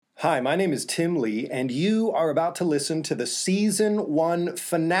Hi, my name is Tim Lee, and you are about to listen to the Season 1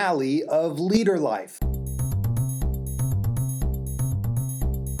 finale of Leader Life.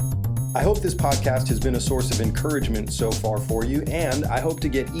 I hope this podcast has been a source of encouragement so far for you, and I hope to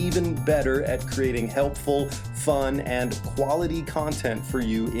get even better at creating helpful, fun, and quality content for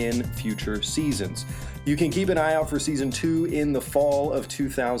you in future seasons. You can keep an eye out for Season 2 in the fall of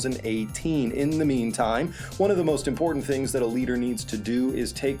 2018. In the meantime, one of the most important things that a leader needs to do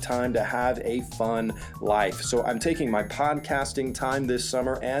is take time to have a fun life. So I'm taking my podcasting time this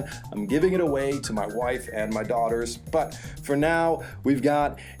summer and I'm giving it away to my wife and my daughters. But for now, we've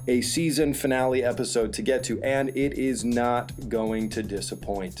got a season finale episode to get to, and it is not going to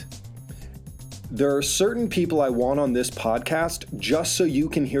disappoint. There are certain people I want on this podcast just so you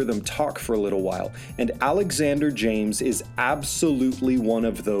can hear them talk for a little while, and Alexander James is absolutely one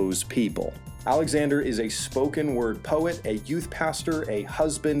of those people. Alexander is a spoken word poet, a youth pastor, a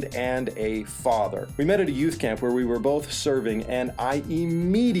husband, and a father. We met at a youth camp where we were both serving, and I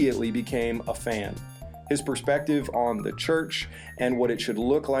immediately became a fan. His perspective on the church and what it should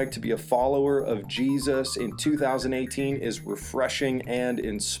look like to be a follower of Jesus in 2018 is refreshing and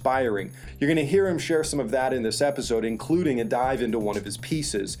inspiring. You're going to hear him share some of that in this episode, including a dive into one of his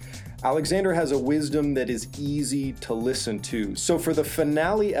pieces. Alexander has a wisdom that is easy to listen to. So for the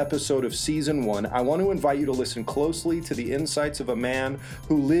finale episode of Season 1, I want to invite you to listen closely to the insights of a man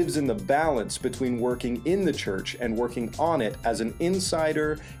who lives in the balance between working in the church and working on it as an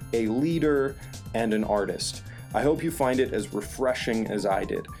insider, a leader, and an artist. I hope you find it as refreshing as I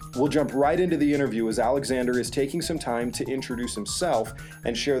did. We'll jump right into the interview as Alexander is taking some time to introduce himself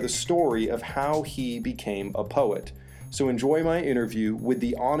and share the story of how he became a poet. So enjoy my interview with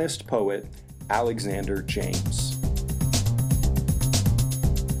the honest poet, Alexander James.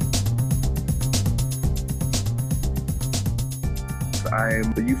 I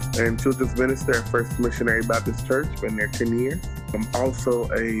am the youth and children's minister at First Missionary Baptist Church, been there 10 years. I'm also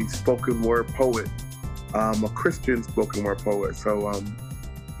a spoken word poet, a Christian spoken word poet. So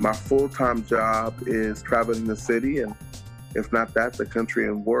my full-time job is traveling the city, and if not that, the country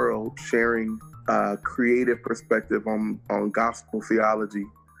and world, sharing creative perspective on gospel theology,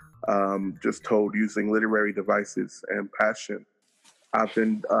 just told using literary devices and passion. I've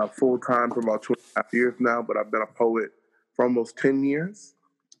been full-time for about 2.5 years now, but I've been a poet for almost 10 years.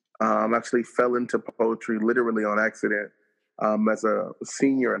 Actually fell into poetry literally on accident. As a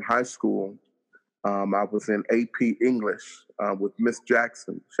senior in high school, I was in AP English with Miss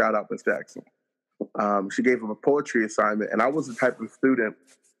Jackson. Shout out Miss Jackson. She gave him a poetry assignment, and I was the type of student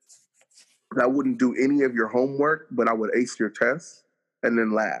that wouldn't do any of your homework, but I would ace your tests and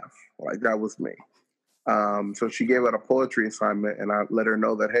then laugh. Like, that was me. So she gave out a poetry assignment, and I let her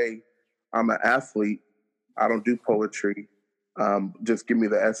know that, hey, I'm an athlete. I don't do poetry. Just give me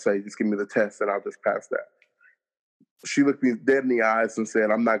the essay, just give me the test, and I'll just pass that. She looked me dead in the eyes and said,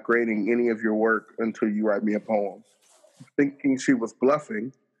 I'm not grading any of your work until you write me a poem. Thinking she was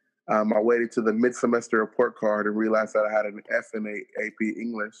bluffing, I waited to the mid-semester report card and realized that I had an F in AP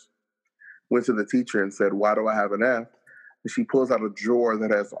English. Went to the teacher and said, why do I have an F? And she pulls out a drawer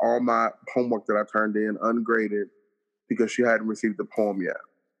that has all my homework that I turned in ungraded because she hadn't received the poem yet.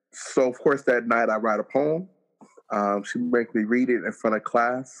 So, of course, that night I write a poem. She makes me read it in front of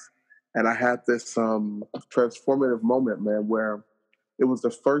class. And I had this transformative moment, man, where it was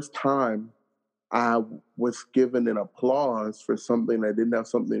the first time I was given an applause for something that didn't have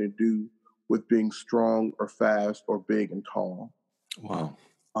something to do with being strong or fast or big and tall. Wow.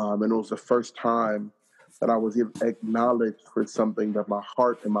 And it was the first time that I was acknowledged for something that my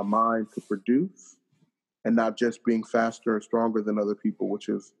heart and my mind could produce, and not just being faster or stronger than other people, which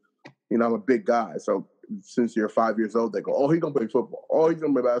is, I'm a big guy. So since you're 5 years old, they go, oh, he's going to play football. Oh, he's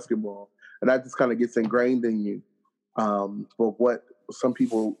going to play basketball. And that just kind of gets ingrained in you. But what some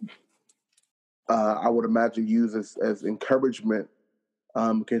people, I would imagine, use as encouragement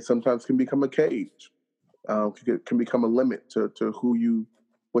sometimes can become a cage, can become a limit to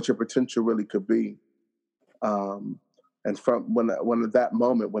what your potential really could be. And from when at that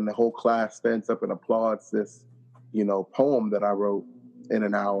moment, when the whole class stands up and applauds this, poem that I wrote in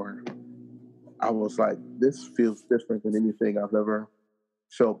an hour, I was like, this feels different than anything I've ever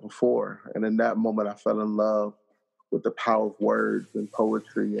felt before. And in that moment, I fell in love with the power of words and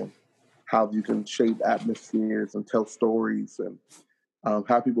poetry and how you can shape atmospheres and tell stories, and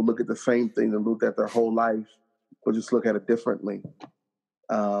how people look at the same thing and look at their whole life, but just look at it differently.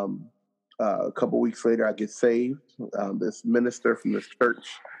 A couple weeks later, I get saved. This minister from this church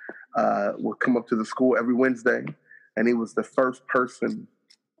would come up to the school every Wednesday, and he was the first person.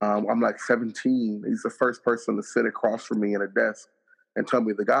 I'm like 17. He's the first person to sit across from me at a desk and tell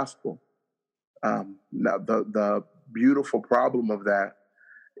me the gospel. Now, the beautiful problem of that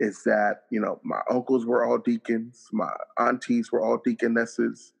is that, my uncles were all deacons, my aunties were all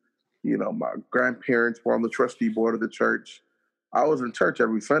deaconesses, my grandparents were on the trustee board of the church. I was in church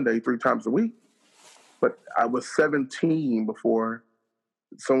every Sunday, 3 times a week. But I was 17 before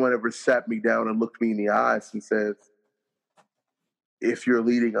someone ever sat me down and looked me in the eyes and says, if you're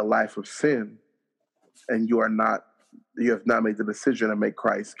leading a life of sin and you have not made the decision to make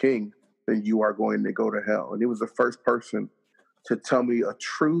Christ king, then you are going to go to hell. And he was the first person to tell me a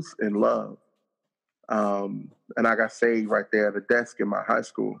truth in love. And I got saved right there at a desk in my high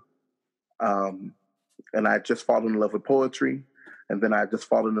school. And I just fallen in love with poetry. And then I just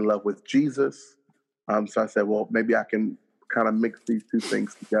fallen in love with Jesus. So I said, well, maybe I can kind of mix these two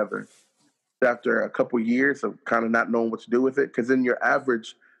things together. After a couple years of kind of not knowing what to do with it, because in your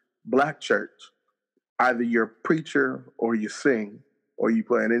average Black church, either you're a preacher or you sing or you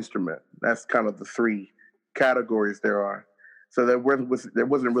play an instrument. That's kind of the 3 categories there are. So there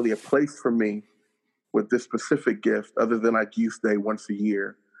wasn't really a place for me with this specific gift other than like youth day once a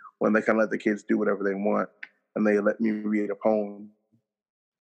year when they kind of let the kids do whatever they want and they let me read a poem.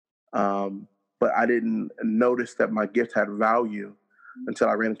 But I didn't notice that my gift had value until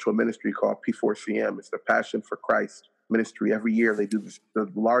I ran into a ministry called P4CM. It's the Passion for Christ ministry. Every year they do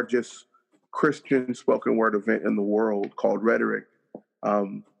the largest Christian spoken word event in the world called Rhetoric.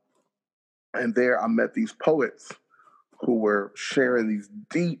 And there I met these poets who were sharing these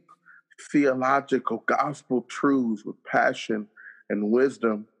deep theological gospel truths with passion and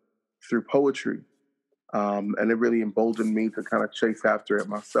wisdom through poetry. And it really emboldened me to kind of chase after it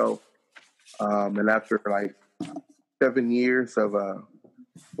myself. And after like 7 years of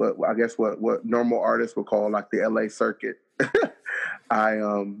what normal artists would call like the LA circuit,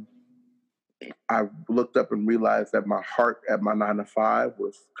 I looked up and realized that my heart at my 9 to 5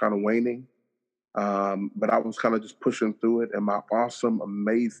 was kind of waning. But I was kind of just pushing through it. And my awesome,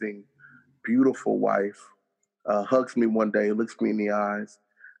 amazing, beautiful wife hugs me one day, looks me in the eyes,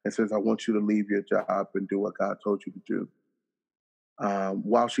 and says, I want you to leave your job and do what God told you to do.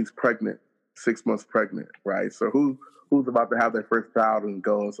 While she's pregnant, 6 months pregnant, right? So who's about to have their first child and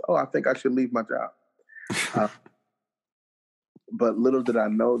goes, oh, I think I should leave my job. But little did I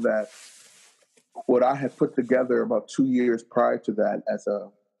know that what I had put together about 2 years prior to that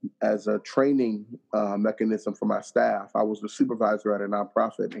as a training mechanism for my staff, I was the supervisor at a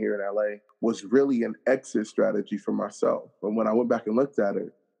nonprofit here in LA, was really an exit strategy for myself. But when I went back and looked at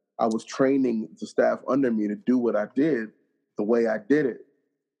it, I was training the staff under me to do what I did the way I did it.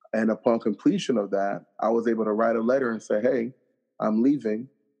 And upon completion of that, I was able to write a letter and say, hey, I'm leaving,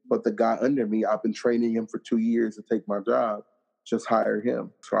 but the guy under me, I've been training him for 2 years to take my job, just hire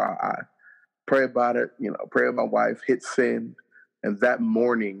him. So I pray about it, pray with my wife, hit send. And that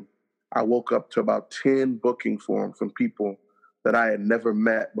morning, I woke up to about 10 booking forms from people that I had never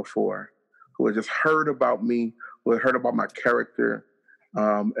met before, who had just heard about me, who had heard about my character.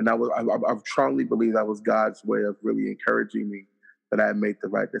 And I strongly believe that was God's way of really encouraging me that I had made the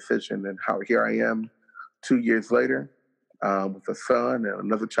right decision. And how here I am 2 years later with a son and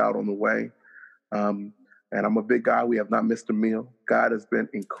another child on the way. And I'm a big guy. We have not missed a meal. God has been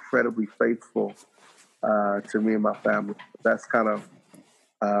incredibly faithful to me and my family. That's kind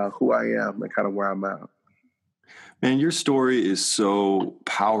of who I am and kind of where I'm at. Man, your story is so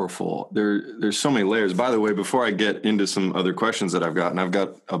powerful. There's so many layers. By the way, before I get into some other questions that I've got, and I've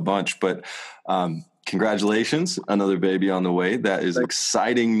got a bunch, but congratulations, another baby on the way. That is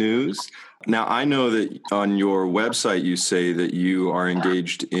exciting news. Now, I know that on your website, you say that you are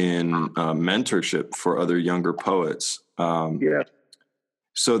engaged in mentorship for other younger poets. Yeah.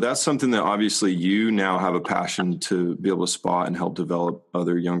 So that's something that obviously you now have a passion to be able to spot and help develop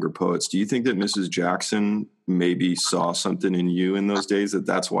other younger poets. Do you think that Mrs. Jackson maybe saw something in you in those days,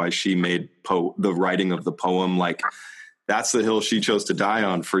 that's why she made the writing of the poem, like that's the hill she chose to die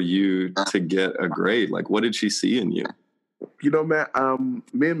on for you to get a grade? Like, what did she see in you? Man,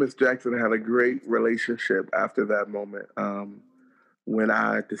 me and Miss Jackson had a great relationship after that moment. When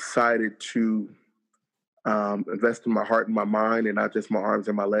I decided to invest in my heart and my mind and not just my arms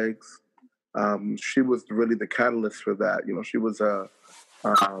and my legs, she was really the catalyst for that. She was a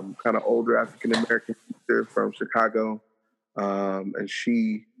kind of older African-American teacher from Chicago, and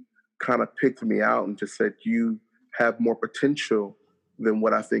she kind of picked me out and just said, you have more potential than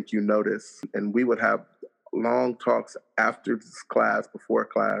what I think you notice. And we would have long talks after this class, before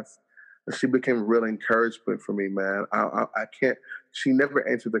class. And she became a real encouragement for me, man. I can't, she never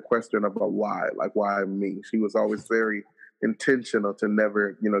answered the question about why, like why me. She was always very intentional to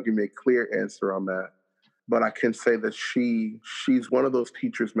never, give me a clear answer on that. but I can say that she's one of those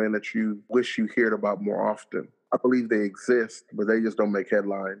teachers, man, that you wish you heard about more often. I believe they exist, but they just don't make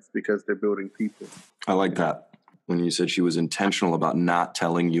headlines because they're building people. I like that. When you said she was intentional about not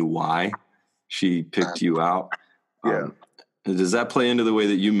telling you why she picked you out. Yeah. Does that play into the way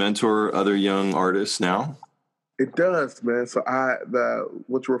that you mentor other young artists now? It does, man. So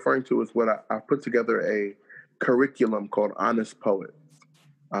what you're referring to is what I put together a curriculum called Honest Poets.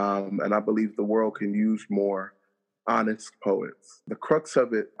 And I believe the world can use more honest poets. The crux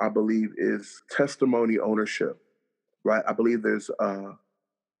of it, I believe, is testimony ownership, right? I believe there's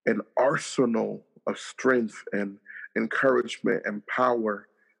an arsenal of strength and encouragement and power,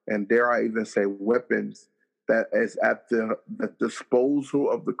 and dare I even say weapons, that is at the disposal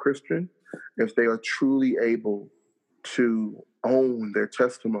of the Christian if they are truly able to own their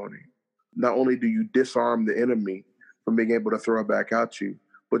testimony. Not only do you disarm the enemy from being able to throw it back at you,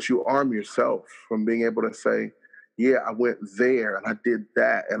 but you arm yourself from being able to say, yeah, I went there and I did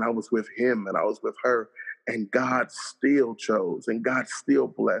that and I was with him and I was with her and God still chose and God still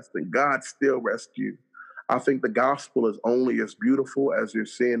blessed and God still rescued. I think the gospel is only as beautiful as your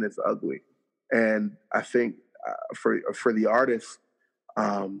sin is ugly. And I think for the artist,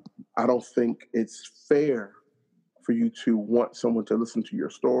 I don't think it's fair for you to want someone to listen to your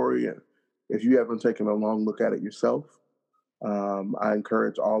story. And if you haven't taken a long look at it yourself, I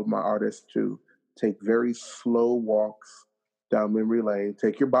encourage all of my artists to take very slow walks down memory lane.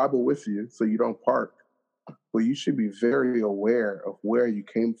 Take your Bible with you so you don't park, but you should be very aware of where you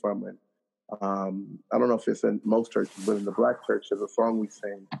came from. And I don't know if it's in most churches, but in the Black church, there's a song we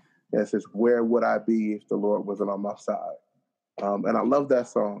sing that says, "Where would I be if the Lord wasn't on my side?" And I love that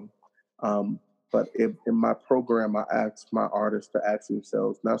song. But in my program, I ask my artists to ask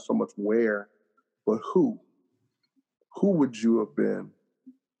themselves not so much where, but who. Who would you have been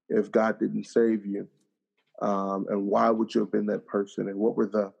if God didn't save you? And why would you have been that person? And what were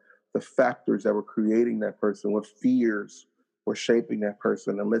the factors that were creating that person? What fears were shaping that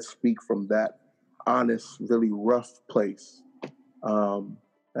person? And let's speak from that honest, really rough place.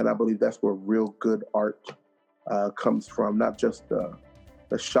 And I believe that's where real good art comes from, not just the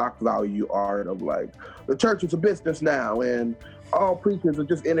shock value art of like, the church is a business now and all preachers are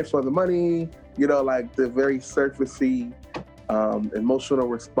just in it for the money, like the very surfacey emotional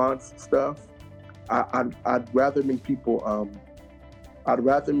response stuff. I'd rather make people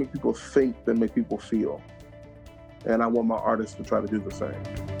think than make people feel. And I want my artists to try to do the same.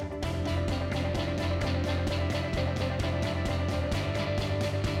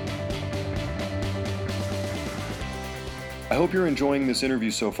 I hope you're enjoying this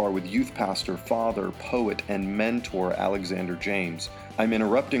interview so far with youth pastor, father, poet, and mentor Alexander James. I'm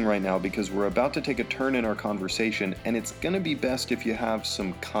interrupting right now because we're about to take a turn in our conversation, and it's going to be best if you have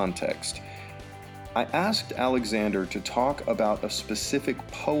some context. I asked Alexander to talk about a specific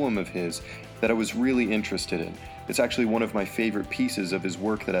poem of his that I was really interested in. It's actually one of my favorite pieces of his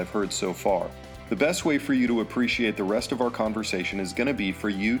work that I've heard so far. The best way for you to appreciate the rest of our conversation is going to be for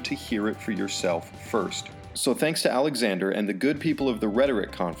you to hear it for yourself first. So thanks to Alexander and the good people of the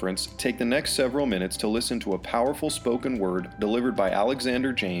Rhetoric Conference, take the next several minutes to listen to a powerful spoken word delivered by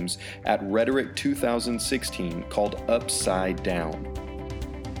Alexander James at Rhetoric 2016 called Upside Down.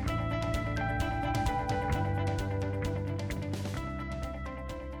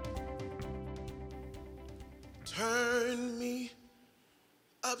 Turn me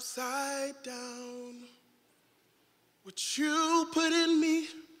upside down. What you put in me,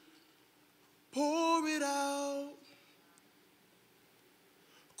 pour it out.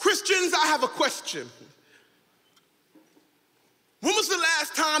 Christians, I have a question. When was the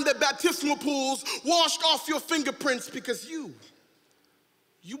last time that baptismal pools washed off your fingerprints because you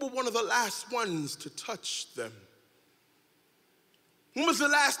were one of the last ones to touch them? When was the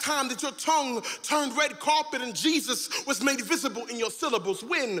last time that your tongue turned red carpet and Jesus was made visible in your syllables?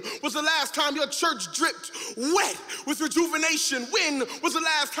 When was the last time your church dripped wet with rejuvenation? When was the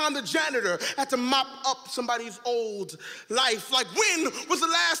last time the janitor had to mop up somebody's old life? Like, when was the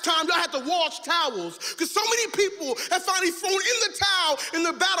last time y'all had to wash towels? Because so many people have finally thrown in the towel in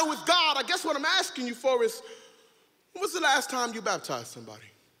their battle with God. I guess what I'm asking you for is, when was the last time you baptized somebody?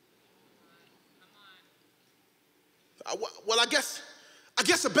 Well, I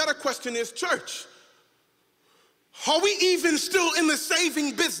guess a better question is, church, are we even still in the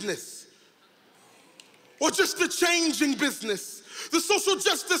saving business? Or just the changing business? The social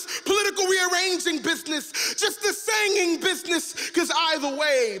justice, political rearranging business? Just the singing business? Because either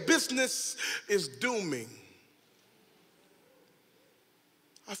way, business is dooming.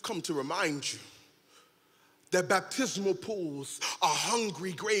 I've come to remind you that baptismal pools are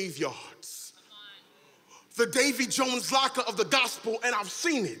hungry graveyards. the Davy Jones Locker of the gospel, and I've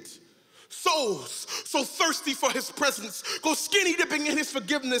seen it. Souls so thirsty for his presence, go skinny dipping in his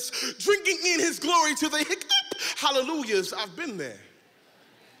forgiveness, drinking in his glory to the hiccup hallelujahs. I've been there.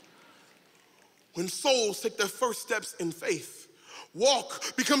 When souls take their first steps in faith,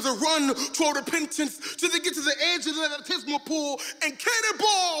 walk becomes a run toward repentance till they get to the edge of the baptismal pool and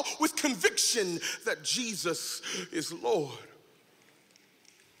cannonball with conviction that Jesus is Lord.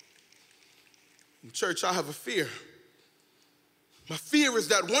 In church, I have a fear. My fear is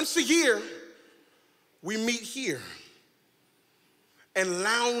that once a year, we meet here and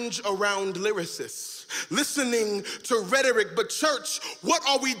lounge around lyricists, listening to rhetoric. But church, what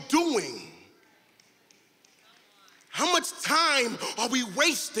are we doing? How much time are we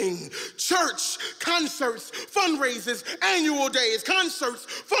wasting? Church, concerts, fundraisers, annual days, concerts,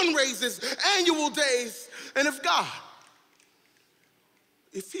 fundraisers, annual days. And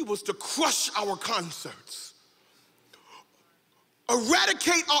if he was to crush our concerts,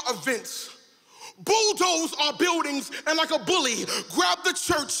 eradicate our events, bulldoze our buildings, and like a bully, grab the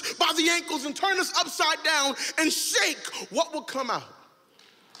church by the ankles and turn us upside down and shake, what will come out?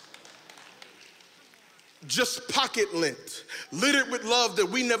 Just pocket lint, littered with love that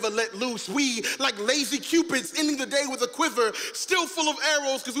we never let loose. We, like lazy cupids, ending the day with a quiver, still full of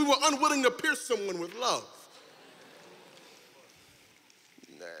arrows because we were unwilling to pierce someone with love.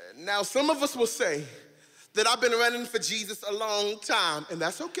 Now, some of us will say that I've been running for Jesus a long time, and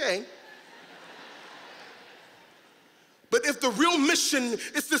that's okay. But if the real mission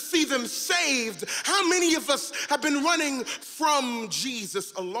is to see them saved, how many of us have been running from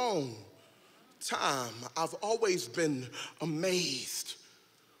Jesus a long time? I've always been amazed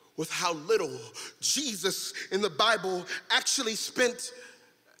with how little Jesus in the Bible actually spent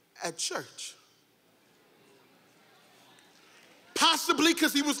at church. Possibly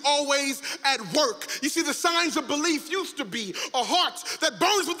because he was always at work. You see, the signs of belief used to be a heart that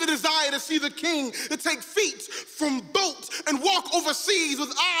burns with the desire to see the King, to take feet from boat and walk overseas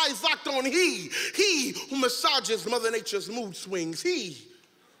with eyes locked on he who massages Mother Nature's mood swings, he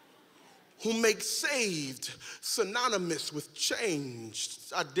who makes saved synonymous with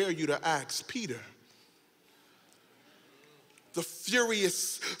changed. I dare you to ask Peter, the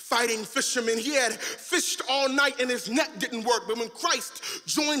furious fighting fisherman. He had fished all night and his net didn't work, but when Christ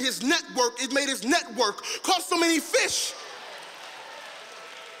joined his network, it made his network. Caught so many fish.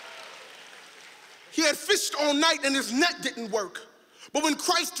 He had fished all night and his net didn't work. But when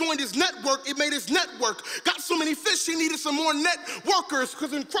Christ joined his network, it made his network. Got so many fish, he needed some more net workers,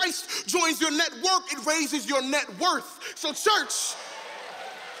 because when Christ joins your network, it raises your net worth. So church,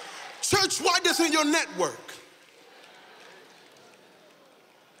 why doesn't your net work?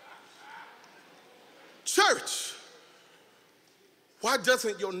 Church, why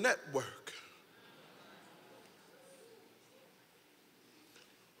doesn't your net work?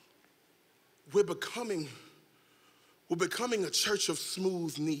 We're becoming a church of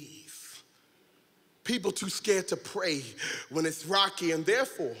smooth knees. People too scared to pray when it's rocky, and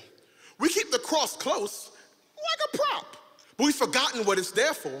therefore, we keep the cross close like a prop, but we've forgotten what it's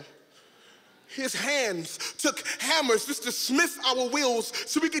there for. His hands took hammers just to smith our wills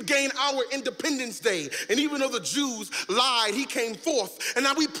so we could gain our Independence Day. And even though the Jews lied, he came forth. And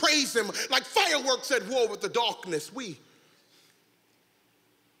now we praise him like fireworks at war with the darkness. We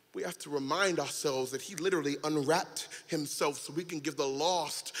have to remind ourselves that he literally unwrapped himself so we can give the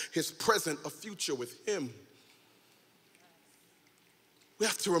lost his present, a future with him. We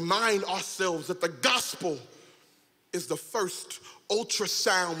have to remind ourselves that the gospel is the first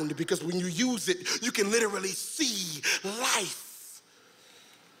ultrasound, because when you use it, you can literally see life.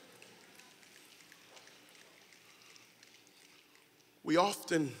 We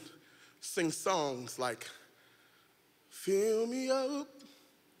often sing songs like, fill me up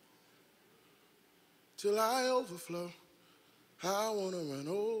till I overflow. I want to run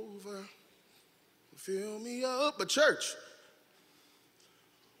over. Fill me up. But church,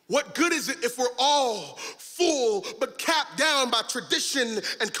 what good is it if we're all full but capped down by tradition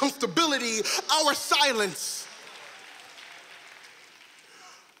and comfortability? Our silence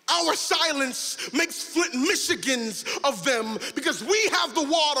makes Flint, Michigans of them, because we have the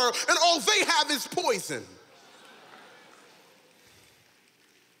water and all they have is poison.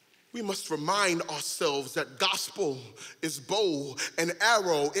 We must remind ourselves that gospel is bow and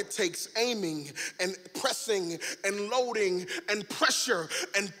arrow. It takes aiming and pressing and loading and pressure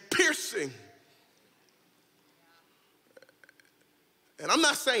and piercing. And I'm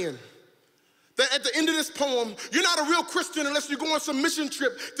not saying that at the end of this poem, you're not a real Christian unless you go on some mission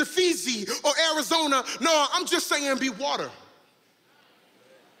trip to Fiji or Arizona. No, I'm just saying be water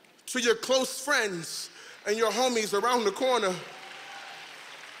to your close friends and your homies around the corner.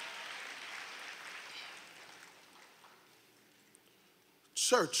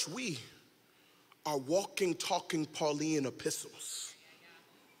 Church, we are walking, talking Pauline epistles.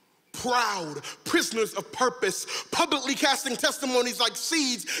 Proud prisoners of purpose, publicly casting testimonies like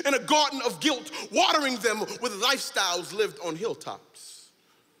seeds in a garden of guilt, watering them with lifestyles lived on hilltops.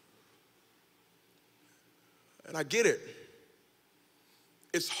 And I get it.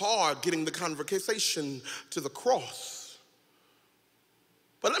 It's hard getting the conversation to the cross.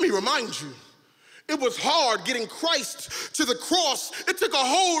 But let me remind you, it was hard getting Christ to the cross. It took a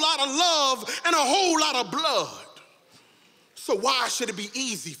whole lot of love and a whole lot of blood. So why should it be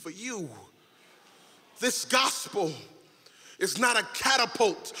easy for you? This gospel is not a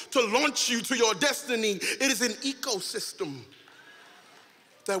catapult to launch you to your destiny. It is an ecosystem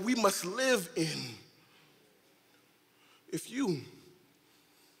that we must live in. If you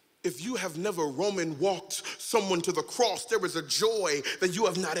have never Roman walked someone to the cross, there is a joy that you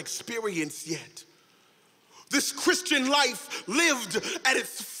have not experienced yet. This Christian life lived at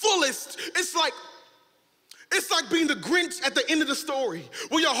its fullest, it's like being the Grinch at the end of the story,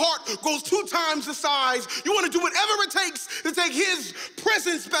 where your heart goes 2 times the size. You want to do whatever it takes to take his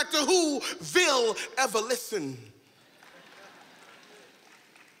presence back to who will ever listen.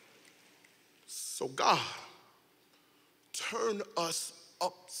 So God, turn us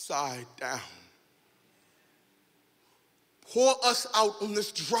upside down. Pour us out on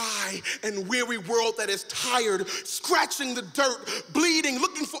this dry and weary world that is tired, scratching the dirt, bleeding,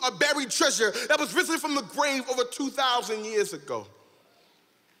 looking for a buried treasure that was risen from the grave over 2,000 years ago.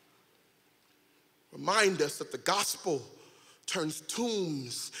 Remind us that the gospel turns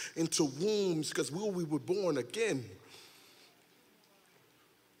tombs into wombs because we were born again.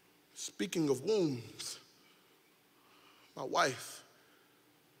 Speaking of wombs, my wife,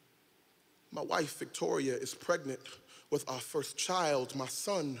 Victoria, is pregnant with our first child, my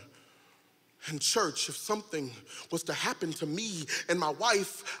son. And church, if something was to happen to me and my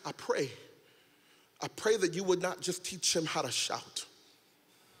wife, I pray that you would not just teach him how to shout.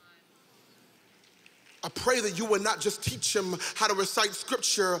 I pray that you would not just teach him how to recite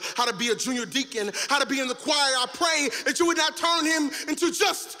scripture, how to be a junior deacon, how to be in the choir. I pray that you would not turn him into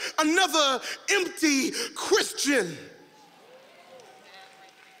just another empty Christian.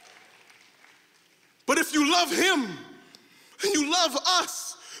 But if you love him and you love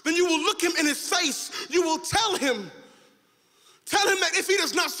us, then you will look him in his face. You will tell him that if he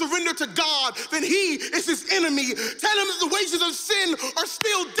does not surrender to God, then he is his enemy. Tell him that the wages of sin are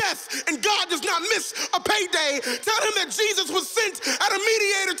still death and God does not miss a payday. Tell him that Jesus was sent as a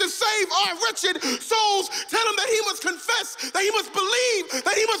mediator to save our wretched souls. Tell him that he must confess, that he must believe,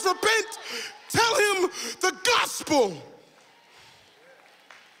 that he must repent. Tell him the gospel.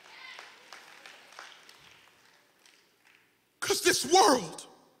 Because this world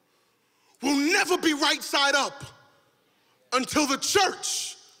will never be right side up until the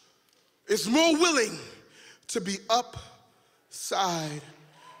church is more willing to be upside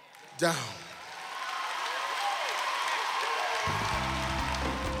down.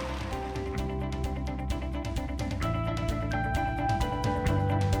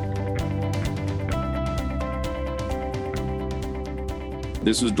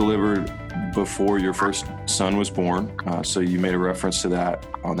 This was delivered before your first son was born. So you made a reference to that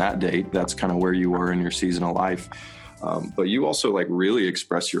on that date. That's kind of where you were in your season of life. But you also really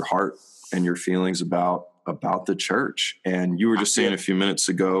express your heart and your feelings about the church. And you were just saying a few minutes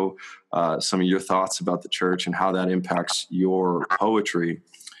ago, some of your thoughts about the church and how that impacts your poetry.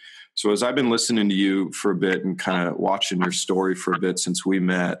 So as I've been listening to you for a bit and kind of watching your story for a bit since we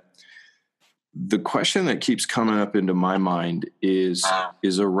met, the question that keeps coming up into my mind is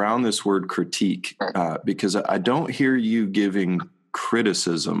around this word critique, because I don't hear you giving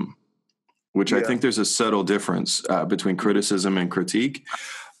criticism, which I think there's a subtle difference between criticism and critique.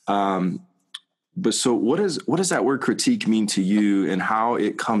 But so what does that word critique mean to you and how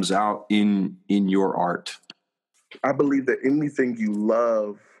it comes out in your art? I believe that anything you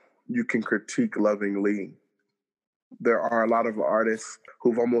love, you can critique lovingly. There are a lot of artists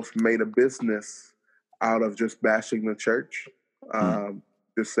who've almost made a business out of just bashing the church,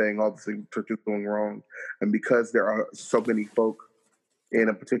 just saying all the things the church is doing wrong. And because there are so many folk in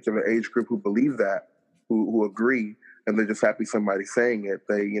a particular age group who believe that, who agree, and they're just happy somebody's saying it,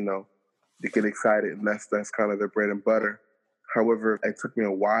 they get excited, and that's kind of their bread and butter. However, it took me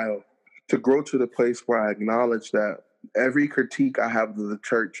a while to grow to the place where I acknowledge that every critique I have of the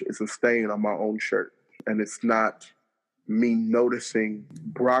church is a stain on my own shirt. And it's not me noticing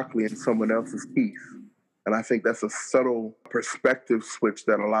broccoli in someone else's teeth. And I think that's a subtle perspective switch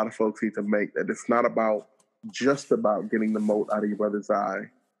that a lot of folks need to make, that it's not about just about getting the mote out of your brother's eye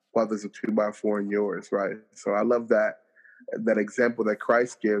while there's a 2x4 in yours, right? So I love that example that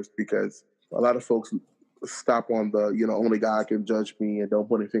Christ gives, because a lot of folks stop on the, only God can judge me, and don't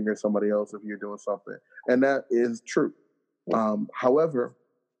point a finger at somebody else if you're doing something. And that is true. However,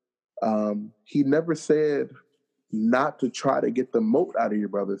 he never said not to try to get the mote out of your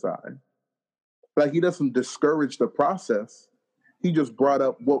brother's eye. Like, he doesn't discourage the process. He just brought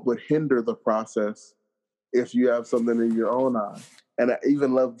up what would hinder the process if you have something in your own eye. And I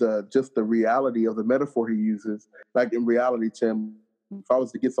even love the reality of the metaphor he uses. Like, in reality, Tim, if I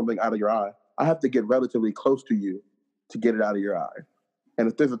was to get something out of your eye, I have to get relatively close to you to get it out of your eye. And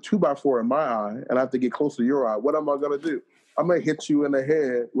if there's a 2x4 in my eye and I have to get close to your eye, what am I going to do? I'm going to hit you in the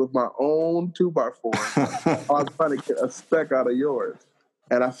head with my own 2x4. I'm trying to get a speck out of yours.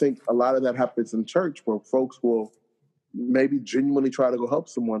 And I think a lot of that happens in church, where folks will maybe genuinely try to go help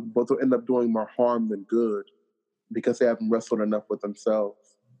someone, but they'll end up doing more harm than good because they haven't wrestled enough with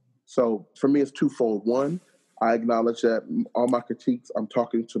themselves. So for me, it's twofold. One, I acknowledge that all my critiques, I'm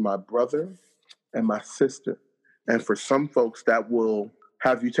talking to my brother and my sister. And for some folks, that will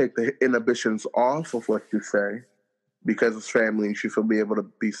have you take the inhibitions off of what you say, because it's family and you should be able to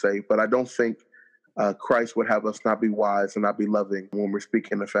be safe. But I don't think Christ would have us not be wise and not be loving when we're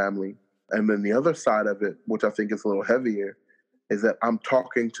speaking to family. And then the other side of it, which I think is a little heavier, is that I'm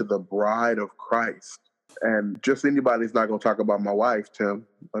talking to the bride of Christ. And just anybody's not going to talk about my wife, Tim.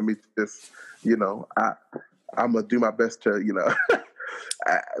 Let me just, I'm going to do my best to,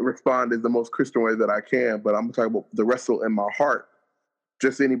 respond in the most Christian way that I can. But I'm talking about the wrestle in my heart.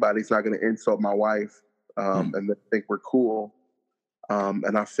 Just anybody's not going to insult my wife and then think we're cool.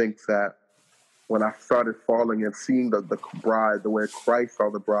 And I think that when I started falling and seeing the bride the way Christ saw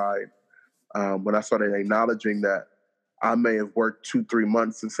the bride, when I started acknowledging that I may have worked 2-3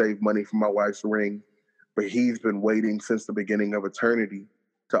 months to save money for my wife's ring, but he's been waiting since the beginning of eternity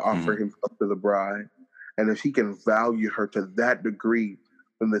to offer himself to the bride. And if he can value her to that degree,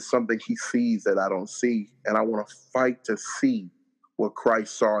 then there's something he sees that I don't see. And I want to fight to see what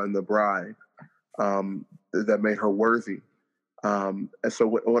Christ saw in the bride that made her worthy. And so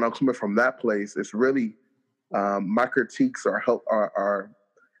when I'm coming from that place, it's really my critiques are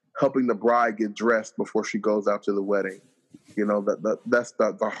helping the bride get dressed before she goes out to the wedding. That's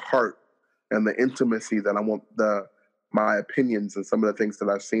the heart and the intimacy that I want my opinions and some of the things that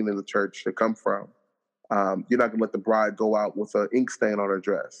I've seen in the church to come from. You're not gonna let the bride go out with an ink stain on her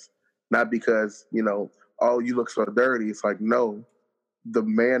dress, not because oh, you look so dirty. It's like, no, the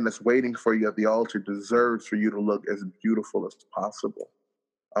man that's waiting for you at the altar deserves for you to look as beautiful as possible.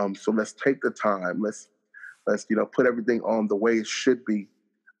 So let's take the time. Let's put everything on the way it should be,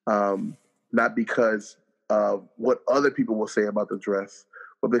 not because of what other people will say about the dress,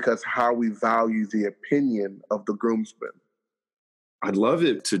 but because how we value the opinion of the groomsmen. I'd love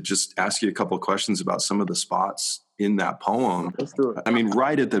it to just ask you a couple of questions about some of the spots in that poem. Let's do it. I mean,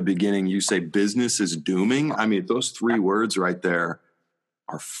 right at the beginning, you say business is dooming. I mean, those 3 words right there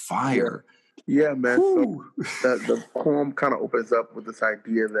are fire. Yeah, man. Whew. So the poem kind of opens up with this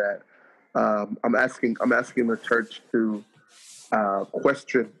idea that I'm asking the church to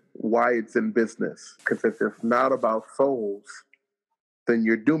question why it's in business. Because if it's not about souls, then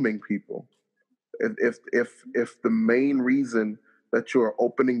you're dooming people. If the main reason that you are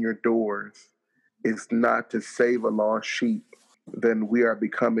opening your doors is not to save a lost sheep, then we are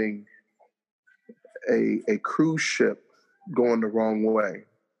becoming a cruise ship going the wrong way.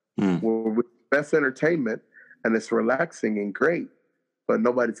 Well, best entertainment, and it's relaxing and great, but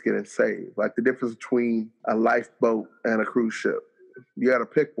nobody's getting saved. Like the difference between a lifeboat and a cruise ship, you got to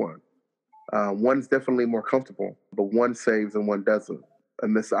pick one. One's definitely more comfortable, but one saves and one doesn't.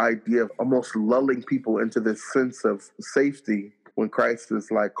 And this idea of almost lulling people into this sense of safety when Christ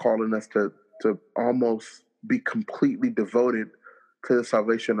is like calling us to almost be completely devoted to the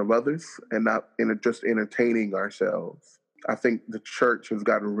salvation of others and not just entertaining ourselves. I think the church has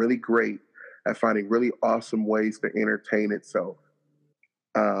gotten really great at finding really awesome ways to entertain itself.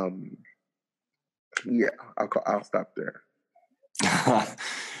 I'll stop there.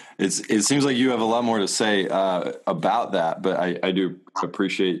 It seems like you have a lot more to say about that, but I do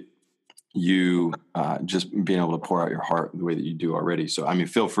appreciate you just being able to pour out your heart the way that you do already. So, I mean,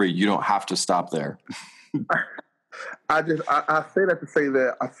 feel free. You don't have to stop there. I say that to say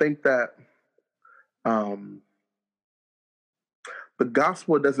that I think that the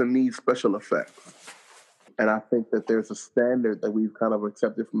gospel doesn't need special effects. And I think that there's a standard that we've kind of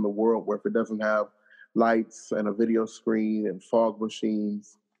accepted from the world where if it doesn't have lights and a video screen and fog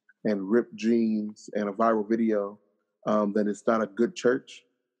machines, and ripped jeans and a viral video, then it's not a good church.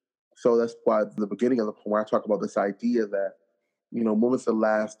 So that's why at the beginning of the poem, I talk about this idea that, when was the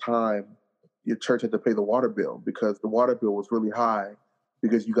last time your church had to pay the water bill? Because the water bill was really high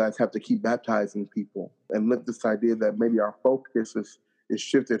because you guys have to keep baptizing people. And look, this idea that maybe our focus is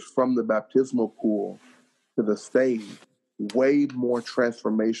shifted from the baptismal pool to the stage. Way more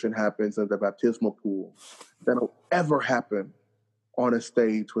transformation happens in the baptismal pool than will ever happen on a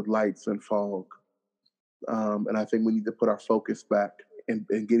stage with lights and fog. And I think we need to put our focus back in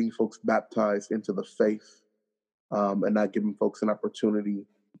getting folks baptized into the faith, and not giving folks an opportunity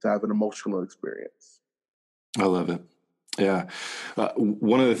to have an emotional experience. I love it. Yeah.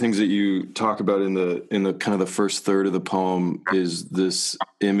 One of the things that you talk about in the kind of the first third of the poem is this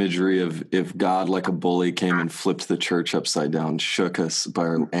imagery of if God, like a bully, came and flipped the church upside down, shook us by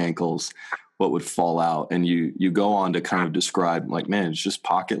our ankles, what would fall out? And you go on to kind of describe, like, man, it's just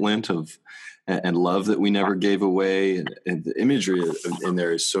pocket lint and love that we never gave away. And the imagery in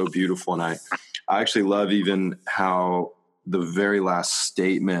there is so beautiful. And I actually love even how the very last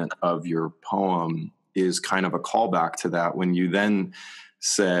statement of your poem is kind of a callback to that, when you then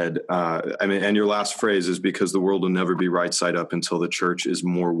said, and your last phrase is, because the world will never be right side up until the church is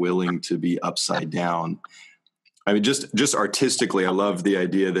more willing to be upside down. I mean, just artistically, I love the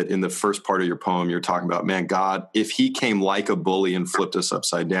idea that in the first part of your poem, you're talking about, man, God, if he came like a bully and flipped us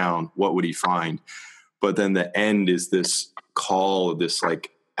upside down, what would he find? But then the end is this call, this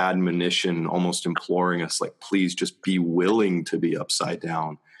like admonition, almost imploring us, like, please just be willing to be upside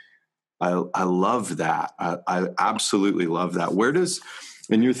down. I love that. I absolutely love that.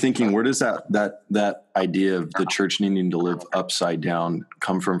 And you're thinking, where does that idea of the church needing to live upside down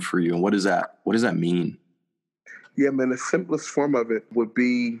come from for you? And what does that mean? Yeah, man, the simplest form of it would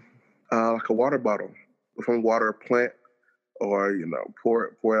be like a water bottle. If I water a plant or, pour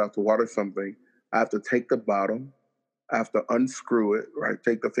it out to water something, I have to take the bottle, I have to unscrew it, right?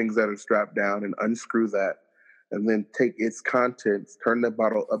 Take the things that are strapped down and unscrew that, and then take its contents, turn the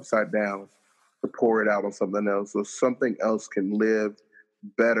bottle upside down to pour it out on something else, so something else can live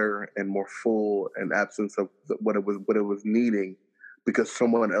better and more full in absence of what it was needing, because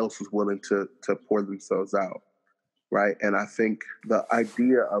someone else was willing to pour themselves out, right? And I think the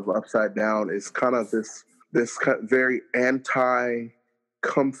idea of upside down is kind of this very anti-comfort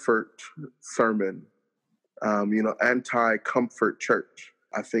sermon, anti-comfort church.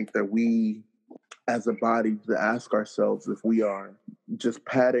 I think that we, as a body, to ask ourselves if we are just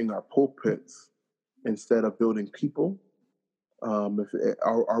padding our pulpits instead of building people.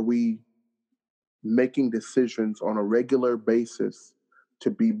 Are we making decisions on a regular basis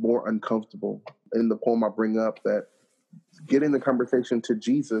to be more uncomfortable? In the poem, I bring up that getting the conversation to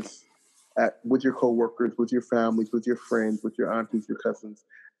Jesus with your coworkers, with your families, with your friends, with your aunties, your cousins,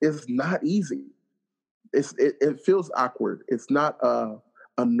 is not easy. It feels awkward. It's not a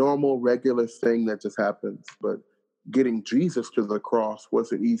normal, regular thing that just happens. But getting Jesus to the cross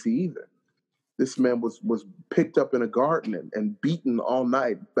wasn't easy either. This man was picked up in a garden and beaten all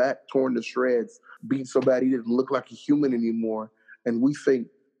night, back torn to shreds, beat so bad he didn't look like a human anymore. And we think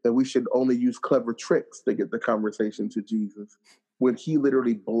that we should only use clever tricks to get the conversation to Jesus, when he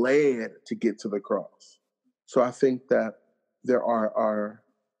literally bled to get to the cross. So I think that there are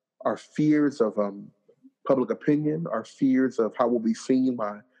fears of public opinion, our fears of how we'll be seen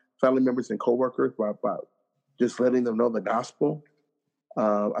by family members and coworkers, by just letting them know the gospel.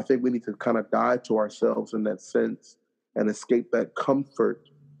 I think we need to kind of die to ourselves in that sense and escape that comfort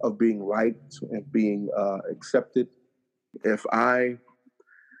of being liked and being accepted. If I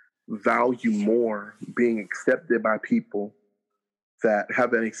value more being accepted by people that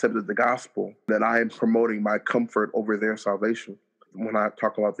haven't accepted the gospel, then I am promoting my comfort over their salvation. When I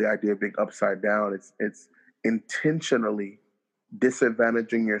talk about the idea of being upside down, it's intentionally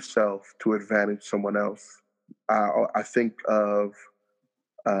disadvantaging yourself to advantage someone else. I think of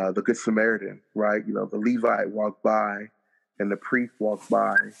the Good Samaritan, right? The Levite walked by and the priest walked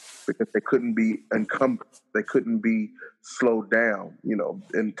by because they couldn't be encumbered. They couldn't be slowed down.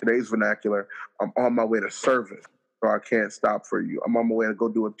 In today's vernacular, I'm on my way to service, so I can't stop for you. I'm on my way to go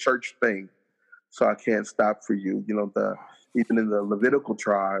do a church thing, so I can't stop for you. Even in the Levitical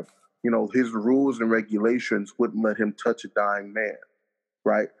tribe, his rules and regulations wouldn't let him touch a dying man,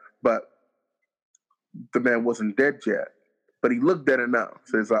 right? But the man wasn't dead yet. But he looked dead enough.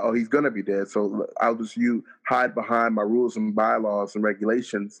 So it's like, oh, he's going to be dead. So I'll just hide behind my rules and bylaws and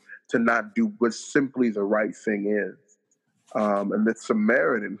regulations to not do what simply the right thing is. And the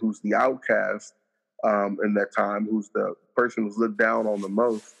Samaritan, who's the outcast in that time, who's the person who's looked down on the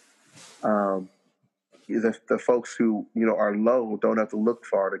most, the folks who, are low don't have to look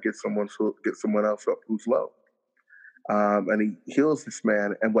far to get someone else up who's low. And he heals this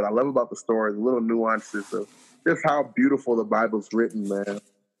man. And what I love about the story, the little nuances of just how beautiful the Bible's written, man.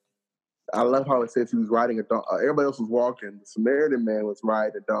 I love how it says he was riding a donkey. Everybody else was walking. The Samaritan man was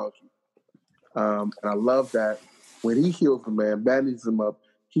riding a donkey. And I love that when he heals the man, bandages him up,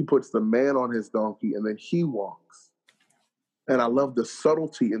 he puts the man on his donkey and then he walks. And I love the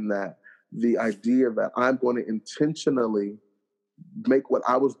subtlety in that, the idea that I'm going to intentionally make what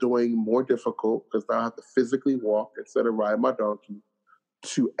I was doing more difficult, because now I have to physically walk instead of ride my donkey,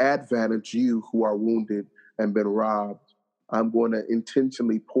 to advantage you who are wounded and been robbed. I'm going to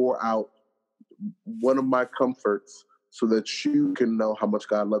intentionally pour out one of my comforts so that you can know how much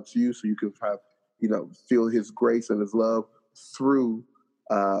God loves you, so you can have, feel his grace and his love through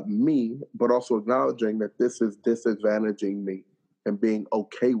me, but also acknowledging that this is disadvantaging me and being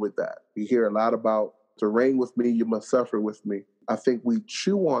okay with that. We hear a lot about, to reign with me, you must suffer with me. I think we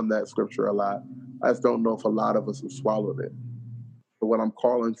chew on that scripture a lot. I just don't know if a lot of us have swallowed it. But what I'm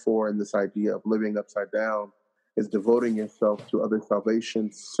calling for in this idea of living upside down is devoting yourself to other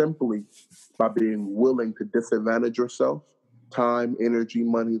salvation simply by being willing to disadvantage yourself, time, energy,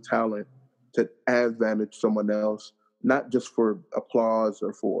 money, talent, to advantage someone else, not just for applause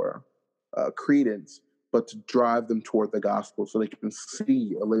or for credence, but to drive them toward the gospel so they can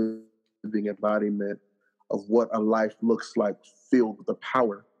see a living embodiment of what a life looks like filled with the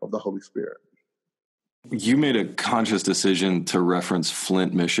power of the Holy Spirit. You made a conscious decision to reference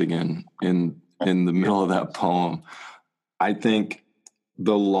Flint, Michigan in the middle of that poem. I think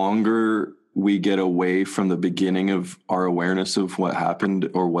the longer we get away from the beginning of our awareness of what happened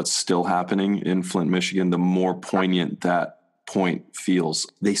or what's still happening in Flint, Michigan, the more poignant that point feels.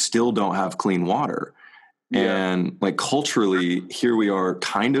 They still don't have clean water. Yeah. And like culturally, here we are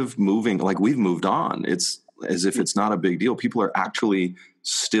kind of moving, like we've moved on. It's as if it's not a big deal. People are actually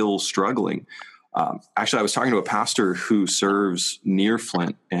still struggling. Actually, I was talking to a pastor who serves near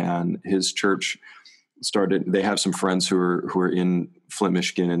Flint, and his church they have some friends who are in Flint,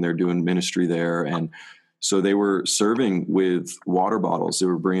 Michigan, and they're doing ministry there. And so they were serving with water bottles. They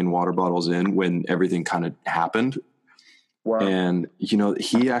were bringing water bottles in when everything kind of happened. Wow. And,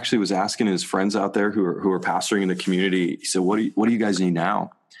 he actually was asking his friends out there who are pastoring in the community. He said, what do you guys need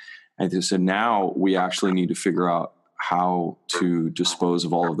now? And they said, now we actually need to figure out how to dispose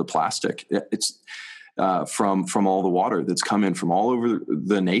of all of the plastic. It's from all the water that's come in from all over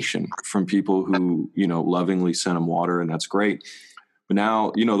the nation, from people who, lovingly sent them water, and that's great. But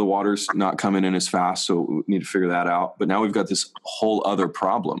now, the water's not coming in as fast, so we need to figure that out. But now we've got this whole other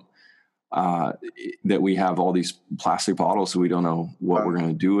problem that we have all these plastic bottles that we don't know what we're going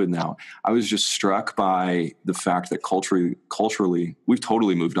to do with now. I was just struck by the fact that culturally, we've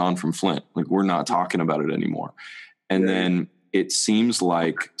totally moved on from Flint. Like, we're not talking about it anymore. And then it seems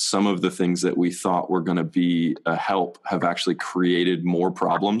like some of the things that we thought were going to be a help have actually created more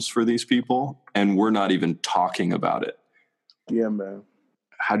problems for these people, and we're not even talking about it. Yeah, man.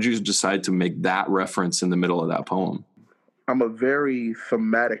 How'd you decide to make that reference in the middle of that poem? I'm a very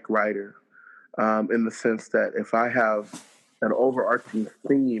thematic writer, in the sense that if I have an overarching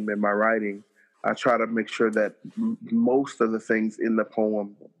theme in my writing, I try to make sure that most of the things in the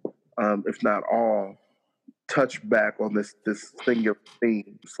poem, if not all, touch back on this singular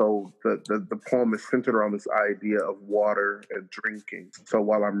theme. So the poem is centered around this idea of water and drinking. So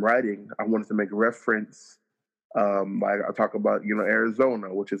while I'm writing, I wanted to make reference. Like I talk about,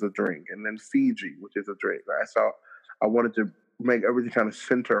 Arizona, which is a drink, and then Fiji, which is a drink. Right? So I wanted to make everything kind of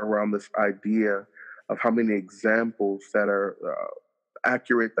center around this idea of how many examples that are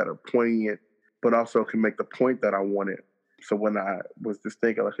accurate, that are poignant, but also can make the point that I wanted. So when I was just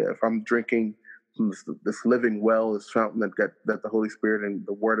thinking, like, if I'm drinking from this living well, this fountain that the Holy Spirit and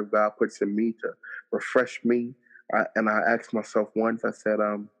the Word of God puts in me to refresh me, I asked myself once, I said,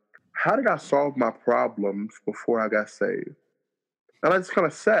 how did I solve my problems before I got saved? And I just kind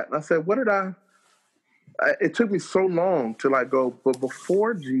of sat and I said, it took me so long to go, but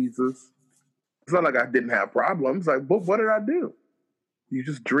before Jesus, it's not like I didn't have problems. Like, but what did I do? You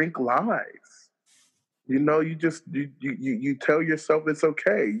just drink lies. You tell yourself it's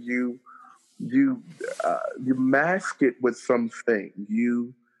okay. You mask it with something.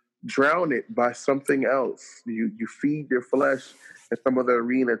 You drown it by something else. You feed your flesh in some other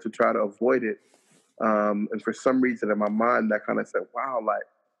arena to try to avoid it. And for some reason in my mind, that kind of said, wow, like,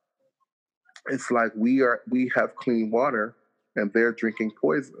 it's like we have clean water and they're drinking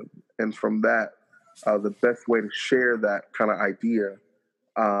poison. And from that, the best way to share that kind of idea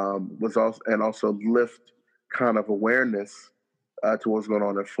was also lift kind of awareness to what's going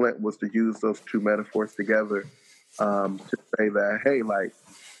on in Flint was to use those two metaphors together to say that, hey, like,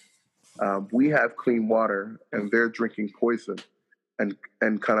 we have clean water and they're drinking poison,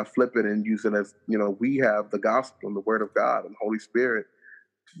 and kind of flip it and use it as, we have the gospel and the word of God and Holy Spirit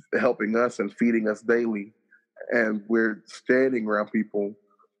helping us and feeding us daily. And we're standing around people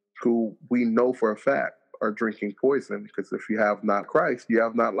who we know for a fact are drinking poison, because if you have not Christ, you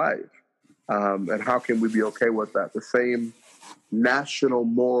have not life. And how can we be okay with that? The same national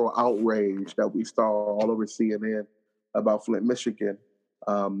moral outrage that we saw all over CNN about Flint, Michigan.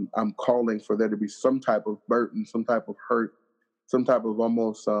 I'm calling for there to be some type of burden, some type of hurt, some type of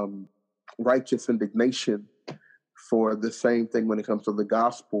almost righteous indignation for the same thing when it comes to the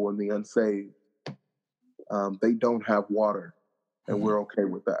gospel and the unsaved. They don't have water, and we're okay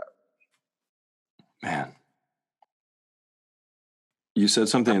with that. Man. You said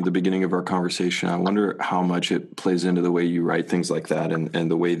something at the beginning of our conversation. I wonder how much it plays into the way you write things like that and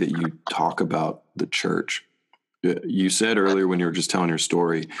the way that you talk about the church. You said earlier when you were just telling your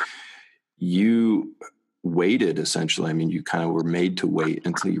story, you waited essentially. I mean, you kind of were made to wait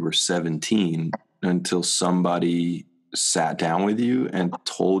until you were 17, until somebody sat down with you and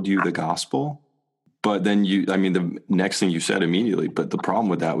told you the gospel. But then the next thing you said immediately, but the problem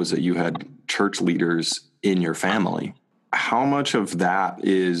with that was that you had church leaders in your family. How much of that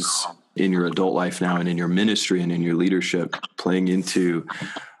is in your adult life now and in your ministry and in your leadership playing into,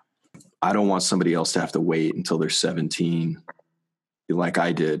 I don't want somebody else to have to wait until they're 17 like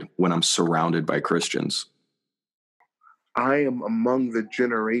I did when I'm surrounded by Christians? I am among the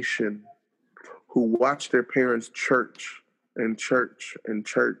generation who watched their parents church and church and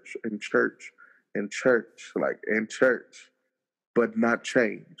church and church and church, but not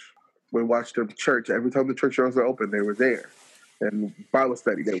change. We watched them church. Every time the church doors were open, they were there. And Bible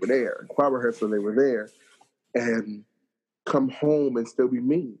study, they were there. And choir rehearsal, they were there. And come home and still be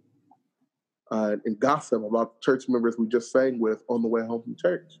mean. And gossip about church members we just sang with on the way home from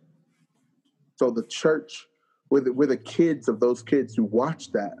church. So the church, we're the kids of those kids who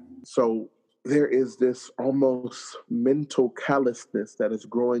watch that. So there is this almost mental callousness that is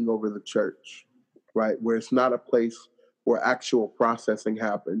growing over the church, right? Where it's not a place where actual processing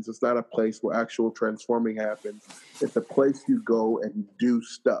happens. It's not a place where actual transforming happens. It's a place you go and do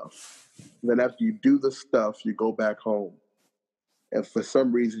stuff. And then after you do the stuff, you go back home. And for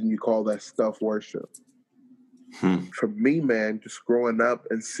some reason, you call that stuff worship. For me, man, just growing up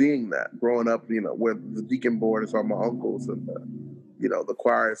and seeing that, where the deacon board is all my uncles and the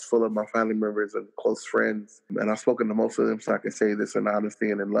choir is full of my family members and close friends. And I've spoken to most of them, so I can say this in honesty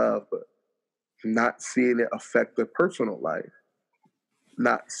and in love, but not seeing it affect their personal life,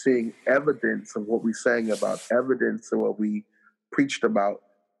 not seeing evidence of what we sang about, evidence of what we preached about,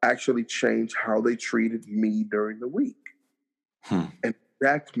 actually change how they treated me during the week. And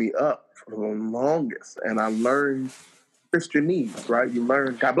backed me up for the longest. And I learned Christianese, right? You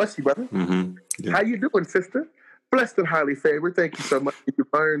learn, God bless you, brother. Yeah. How you doing, sister? Blessed and highly favored. Thank you so much. You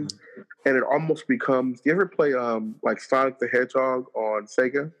learn, and it almost becomes, you ever play like Sonic the Hedgehog on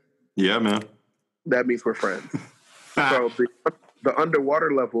Sega? Yeah, man. That means we're friends. So the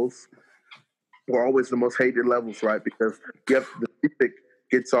underwater levels were always the most hated levels, right? Because the music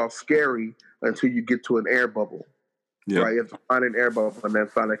gets all scary until you get to an air bubble. Yep. Right? You have to find an air bubble and then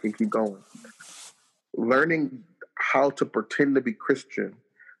find I can keep going. Learning how to pretend to be Christian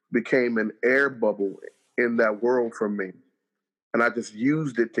became an air bubble in that world for me. And I just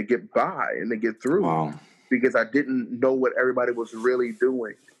used it to get by and to get through. Wow. Because I didn't know what everybody was really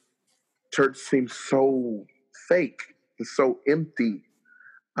doing. Church seems so fake and so empty.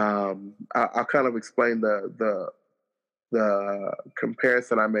 I'll kind of explain the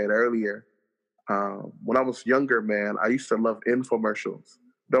comparison I made earlier. When I was younger, man, I used to love infomercials.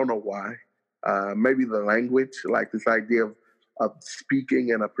 Don't know why. Maybe the language, like this idea of speaking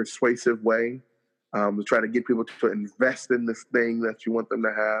in a persuasive way, to try to get people to invest in this thing that you want them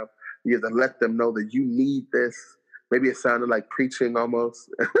to have. You have to let them know that you need this. Maybe it sounded like preaching almost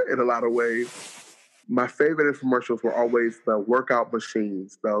in a lot of ways. My favorite infomercials were always the workout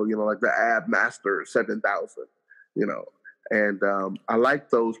machines, though, like the Ab Master 7000, And I like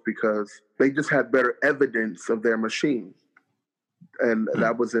those because they just had better evidence of their machine. And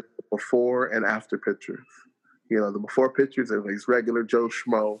that was it, before and after pictures. The before pictures, they were these regular Joe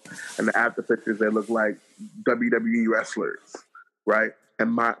Schmo. And the after pictures, they look like WWE wrestlers, right?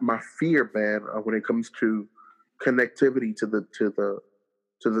 And my fear, man, when it comes to connectivity to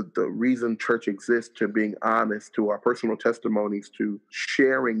the reason church exists, to being honest, to our personal testimonies, to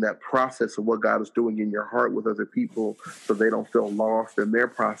sharing that process of what God is doing in your heart with other people so they don't feel lost in their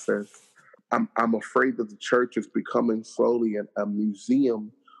process. I'm afraid that the church is becoming slowly a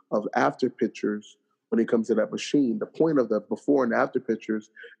museum of after pictures when it comes to that machine. The point of the before and after pictures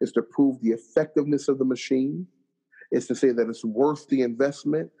is to prove the effectiveness of the machine. It's to say that it's worth the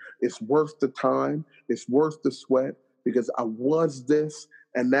investment, it's worth the time, it's worth the sweat, because I was this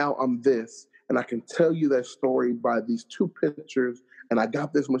and now I'm this. And I can tell you that story by these two pictures, and I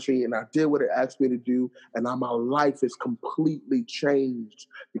got this machine and I did what it asked me to do, and now my life is completely changed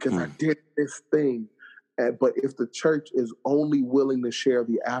because I did this thing. But if the church is only willing to share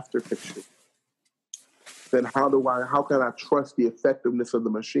the after picture, then how can I trust the effectiveness of the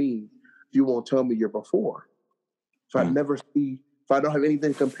machine if you won't tell me your before? If I don't have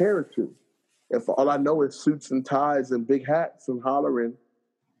anything to compare it to, if all I know is suits and ties and big hats and hollering,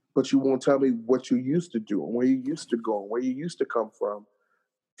 but you won't tell me what you used to do and where you used to go and where you used to come from,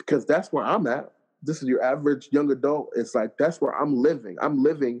 because that's where I'm at. This is your average young adult. It's like, that's where I'm living. I'm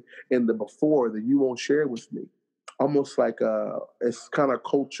living in the before that you won't share with me. Almost like it's kind of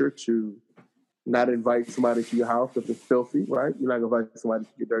culture to not invite somebody to your house if it's filthy, right? You're not going to invite somebody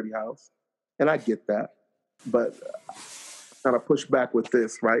to your dirty house. And I get that. But kind of push back with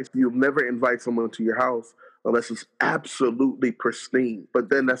this, right? You'll never invite someone to your house unless it's absolutely pristine. But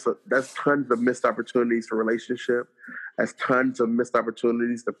then that's tons of missed opportunities for relationship. That's tons of missed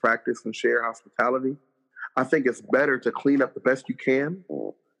opportunities to practice and share hospitality. I think it's better to clean up the best you can,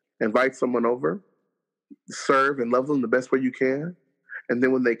 invite someone over, serve and love them the best way you can. And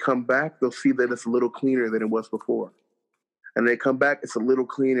then when they come back, they'll see that it's a little cleaner than it was before. And they come back, it's a little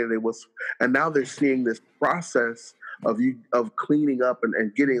cleaner than it was. And now they're seeing this process of cleaning up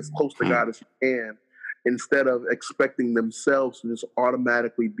and getting as close to God as you can, instead of expecting themselves to just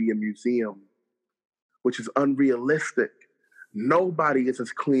automatically be a museum, which is unrealistic. Nobody is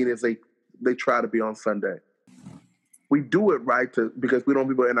as clean as they try to be on Sunday. We do it right because we don't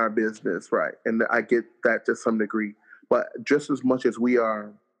want people in our business, right? And I get that to some degree. But just as much as we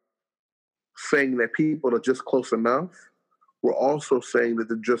are saying that people are just close enough, we're also saying that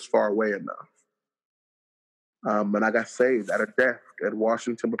they're just far away enough. And I got saved at a desk at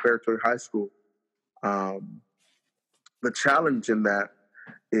Washington Preparatory High School. The challenge in that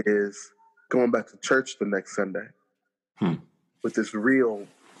is going back to church the next Sunday with this real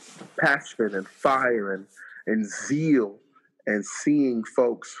passion and fire and zeal, and seeing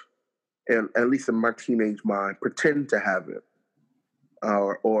folks, and at least in my teenage mind, pretend to have it,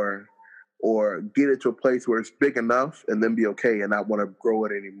 or get it to a place where it's big enough and then be okay and not want to grow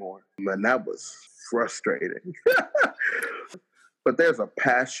it anymore. And that was frustrating. But there's a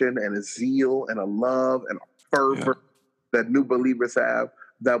passion and a zeal and a love and a fervor that new believers have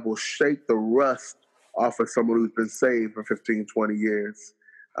that will shake the rust off of someone who's been saved for 15, 20 years.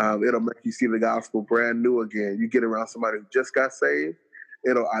 It'll make you see the gospel brand new again. You get around somebody who just got saved,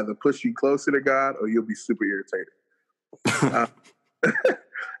 it'll either push you closer to God or you'll be super irritated.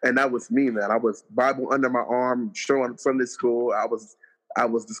 And that was me, man. I was Bible under my arm, showing Sunday school. I was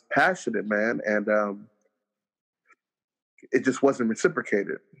this passionate, man, and it just wasn't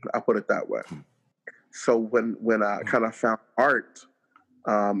reciprocated. I put it that way. So when I kind of found art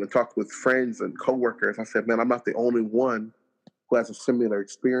and talked with friends and coworkers, I said, man, I'm not the only one who has a similar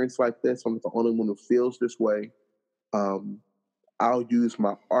experience like this. I'm not the only one who feels this way. I'll use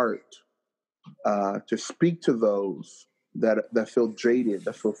my art to speak to those that feel jaded,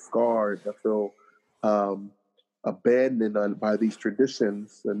 that feel scarred, that feel abandoned by these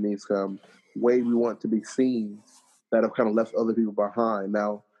traditions and these way we want to be seen, that have kind of left other people behind.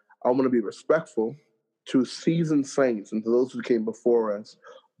 Now, I want to be respectful to seasoned saints and to those who came before us.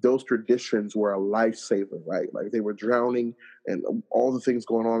 Those traditions were a lifesaver, right? Like, they were drowning and all the things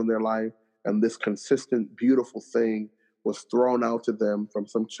going on in their life, and this consistent, beautiful thing was thrown out to them from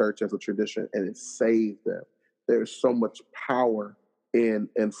some church as a tradition, and it saved them. There's so much power in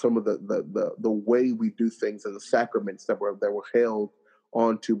some of the way we do things and the sacraments that were held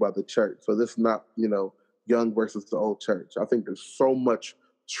onto by the church. So this is not, young versus the old church. I think there's so much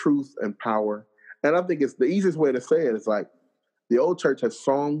truth and power. And I think it's the easiest way to say it is like, the old church has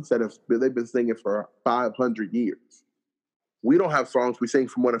songs that they've been singing for 500 years. We don't have songs we sing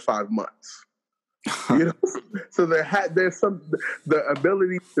for more than 5 months. So there's the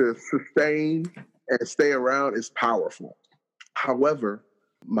ability to sustain and stay around is powerful. However,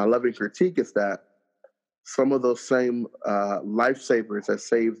 my loving critique is that some of those same lifesavers that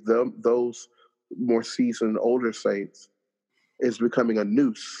saved those more seasoned older saints is becoming a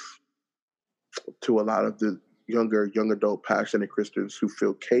noose to a lot of the young adult passionate Christians who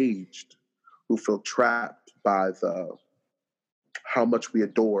feel caged, who feel trapped by how much we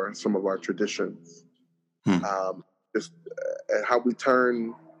adore some of our traditions. And how we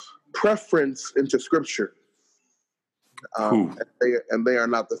turn preference into Scripture, and they are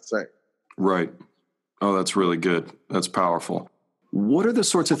not the same. Right. Oh, that's really good. That's powerful. What are the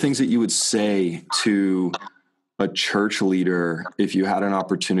sorts of things that you would say to a church leader if you had an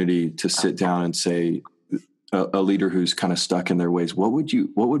opportunity to sit down and say, a leader who's kind of stuck in their ways, what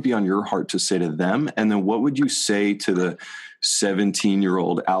would be on your heart to say to them? And then what would you say to the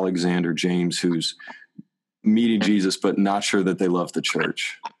 17-year-old Alexander James who's meeting Jesus but not sure that they love the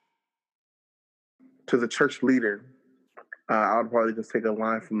church? To the church leader, I would probably just take a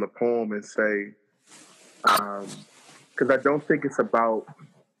line from the poem and say, because I don't think it's about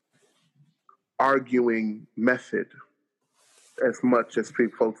arguing method as much as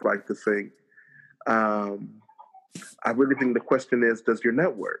folks like to think. I really think the question is, does your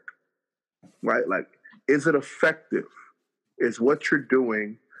network, right? Like, is it effective? Is what you're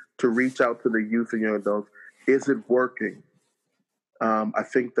doing to reach out to the youth and young adults, is it working? I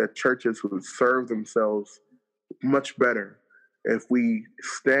think that churches would serve themselves much better if we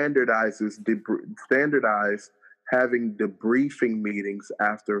standardize having debriefing meetings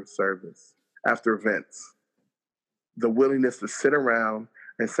after service, after events. The willingness to sit around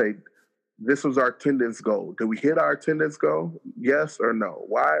and say, this was our attendance goal. Did we hit our attendance goal? Yes or no?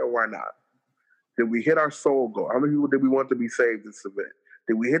 Why or why not? Did we hit our soul goal? How many people did we want to be saved this event?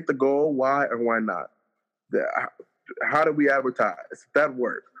 Did we hit the goal? Why or why not? How did we advertise? Did that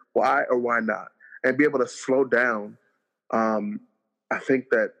work? Why or why not? And be able to slow down. I think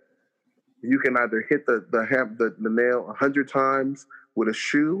that you can either hit the nail 100 times with a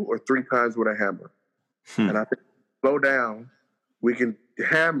shoe or 3 times with a hammer. And I think slow down, we can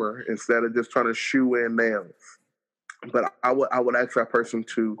hammer instead of just trying to shoe in nails. But I would ask that person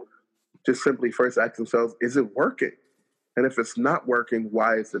to just simply first ask themselves, is it working? And if it's not working,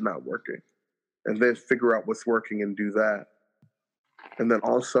 why is it not working? And then figure out what's working and do that. And then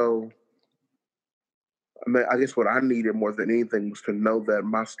also, I guess what I needed more than anything was to know that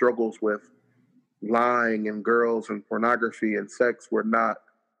my struggles with lying and girls and pornography and sex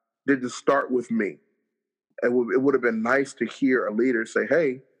didn't start with me. It would have been nice to hear a leader say,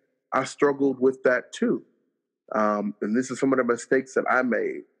 hey, I struggled with that too. And this is some of the mistakes that I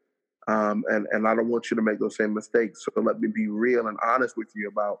made. And I don't want you to make those same mistakes. So let me be real and honest with you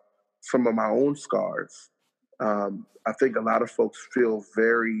about some of my own scars. I think a lot of folks feel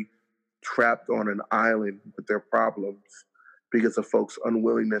very trapped on an island with their problems because of folks'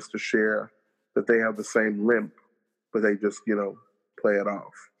 unwillingness to share that they have the same limp, but they just, play it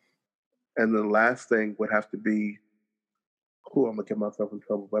off. And the last thing would have to be, I'm gonna get myself in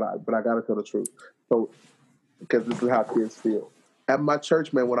trouble, but I gotta tell the truth. So, because this is how kids feel. At my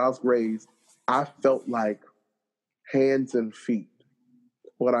church, man, when I was raised, I felt like hands and feet.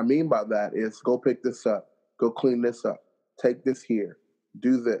 What I mean by that is go pick this up, go clean this up, take this here,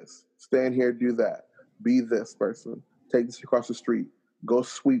 do this, stand here, do that, be this person, take this across the street, go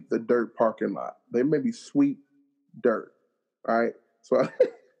sweep the dirt parking lot. They maybe sweep dirt, right? So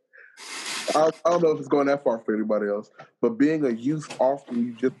I don't know if it's going that far for anybody else, but being a youth, often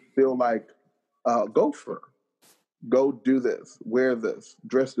you just feel like, go do this, wear this,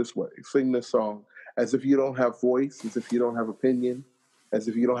 dress this way, sing this song, as if you don't have voice, as if you don't have opinion, as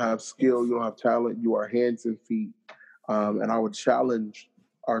if you don't have skill, you don't have talent, you are hands and feet. And I would challenge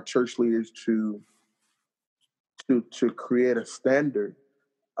our church leaders to create a standard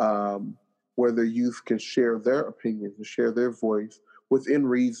where the youth can share their opinions and share their voice within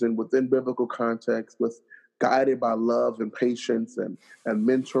reason, within biblical context, guided by love and patience and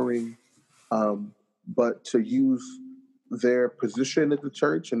mentoring, but to use their position at the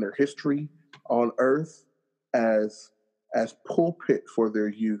church and their history on earth as pulpit for their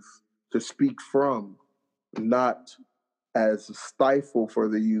youth to speak from, not as a stifle for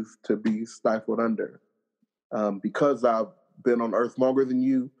the youth to be stifled under. Because I've been on earth longer than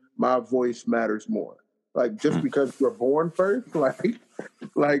you, my voice matters more. Like, just because you're born first,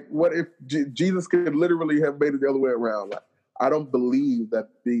 like what if Jesus could literally have made it the other way around? Like, I don't believe that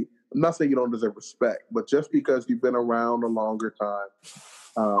I'm not saying you don't deserve respect, but just because you've been around a longer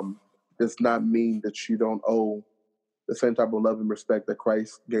time does not mean that you don't owe the same type of love and respect that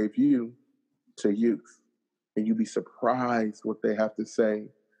Christ gave you to youth. And you'd be surprised what they have to say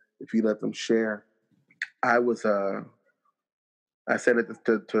if you let them share. I said it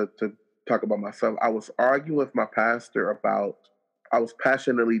to talk about myself. I was arguing with my pastor I was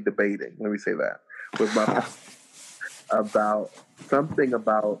passionately debating, let me say that, with my pastor about something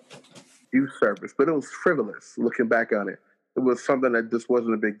about youth service, but it was frivolous looking back on it. It was something that just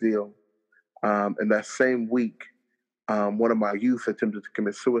wasn't a big deal. And that same week, one of my youth attempted to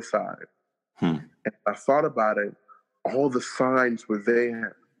commit suicide. And I thought about it, all the signs were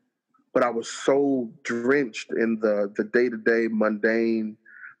there. but I was so drenched in the day-to-day mundane,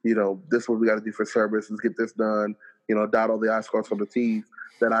 this is what we got to do for service. Let's get this done, dot all the I's, cross all the T's,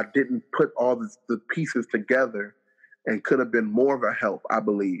 that I didn't put all the pieces together, and could have been more of a help, I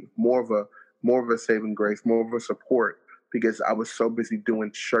believe, more of a saving grace, more of a support, because I was so busy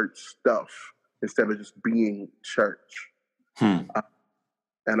doing church stuff instead of just being church.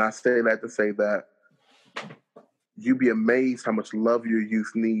 And I say that to say that you'd be amazed how much love your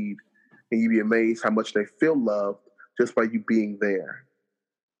youth need, and you'd be amazed how much they feel loved just by you being there.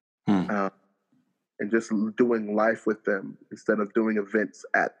 And just doing life with them instead of doing events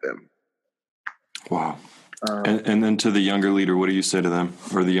at them. Wow. And then to the younger leader, what do you say to them,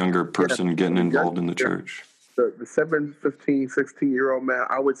 or the younger person getting involved in the church? The 7, 15, 16-year-old man,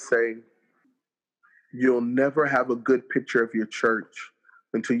 I would say you'll never have a good picture of your church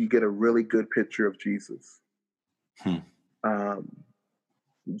until you get a really good picture of Jesus.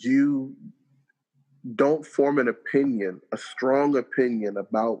 You don't form an opinion, a strong opinion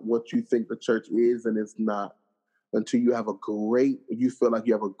about what you think the church is and is not, until you feel like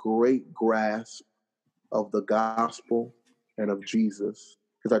you have a great grasp of the gospel and of Jesus.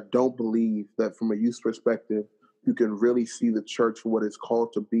 Because I don't believe that from a youth perspective, you can really see the church for what it's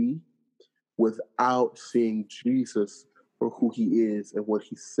called to be without seeing Jesus for who he is and what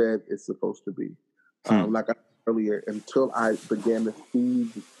he said it's supposed to be. Like I said earlier, until I began to see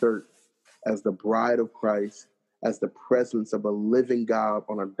the church as the bride of Christ, as the presence of a living God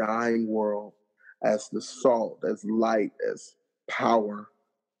on a dying world, as the salt, as light, as power,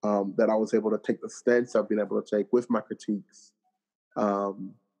 that I was able to take the stance I've been able to take with my critiques,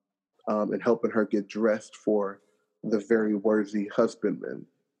 and helping her get dressed for the very worthy husbandman.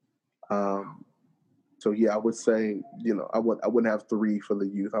 So yeah, I would say, I wouldn't have 3 for the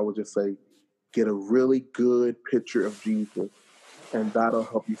youth. I would just say, get a really good picture of Jesus, and that'll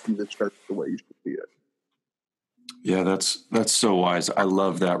help you see the church the way you should see it. Yeah, that's so wise. I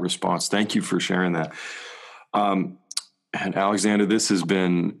love that response. Thank you for sharing that. And Alexander, this has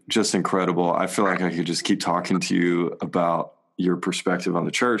been just incredible. I feel like I could just keep talking to you about your perspective on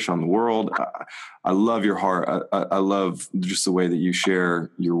the church, on the world. I love your heart. I love just the way that you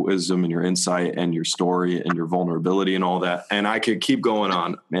share your wisdom and your insight and your story and your vulnerability and all that. And I could keep going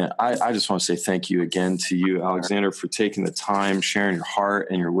on, man. I just want to say thank you again to you, Alexander, for taking the time, sharing your heart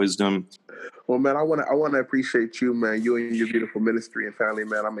and your wisdom. Well, man, I want to appreciate you, man, you and your beautiful ministry and family,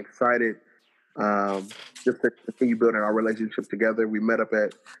 man. I'm excited just to continue building our relationship together. We met up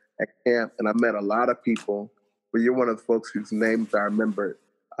at camp, and I met a lot of people, but you're one of the folks whose names I remembered.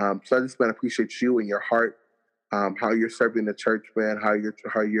 So I just, man, appreciate you and your heart, how you're serving the church, man,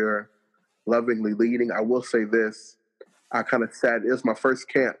 how you're lovingly leading. I will say this, I kind of sad. It was my first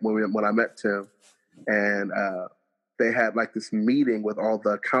camp when I met Tim, and they had like this meeting with all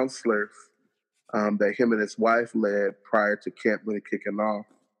the counselors that him and his wife led prior to camp really kicking off.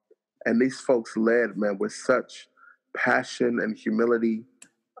 And these folks led, man, with such passion and humility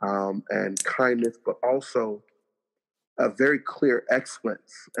and kindness, but also a very clear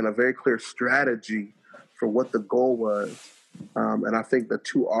excellence and a very clear strategy for what the goal was. And I think that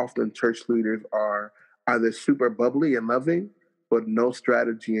too often church leaders are either super bubbly and loving, but no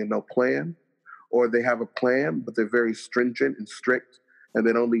strategy and no plan, or they have a plan, but they're very stringent and strict, and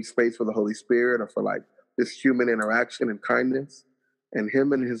they don't leave space for the Holy Spirit or for like this human interaction and kindness. And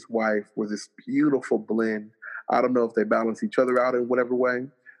him and his wife were this beautiful blend. I don't know if they balance each other out in whatever way,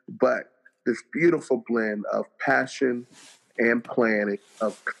 but this beautiful blend of passion and planning,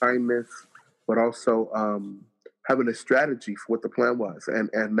 of kindness, but also having a strategy for what the plan was. And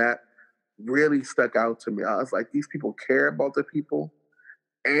that really stuck out to me. I was like, these people care about the people,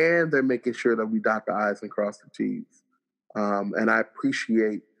 and they're making sure that we dot the I's and cross the T's. And I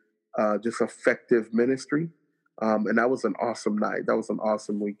appreciate just effective ministry. And that was an awesome night. That was an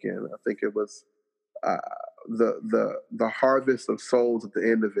awesome weekend. I think it was the harvest of souls at the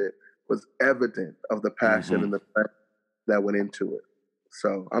end of it was evident of the passion and the plan that went into it.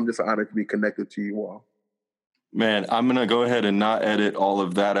 So I'm just honored to be connected to you all. Man, I'm going to go ahead and not edit all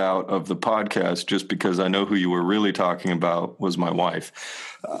of that out of the podcast just because I know who you were really talking about was my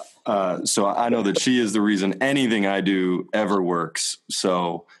wife. So I know that she is the reason anything I do ever works.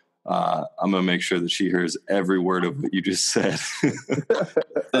 So I'm going to make sure that she hears every word of what you just said.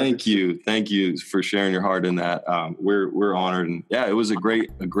 Thank you. Thank you for sharing your heart in that. We're honored. And yeah, it was a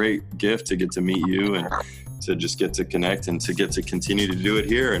great gift to get to meet you and to just get to connect and to get to continue to do it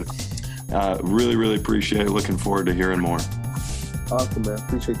here. And really, really appreciate it. Looking forward to hearing more. Awesome, man.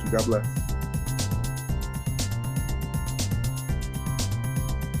 Appreciate you. God bless.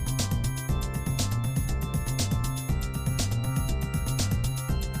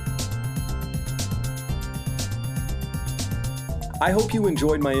 I hope you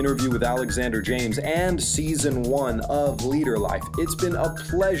enjoyed my interview with Alexander James and Season 1 of Leader Life. It's been a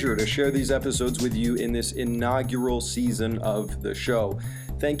pleasure to share these episodes with you in this inaugural season of the show.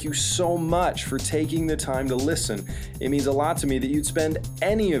 Thank you so much for taking the time to listen. It means a lot to me that you'd spend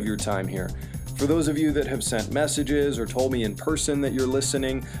any of your time here. For those of you that have sent messages or told me in person that you're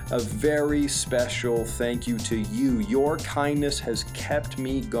listening, a very special thank you to you. Your kindness has kept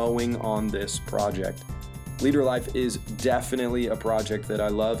me going on this project. Leader Life is definitely a project that I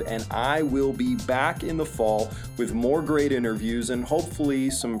love, and I will be back in the fall with more great interviews and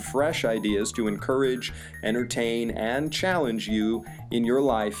hopefully some fresh ideas to encourage, entertain, and challenge you in your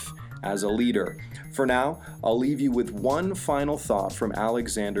life as a leader. For now, I'll leave you with one final thought from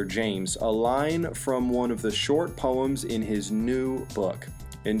Alexander James, a line from one of the short poems in his new book.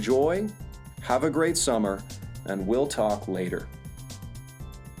 Enjoy, have a great summer, and we'll talk later.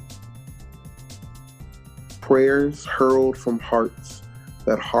 Prayers hurled from hearts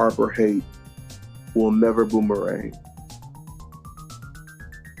that harbor hate will never boomerang.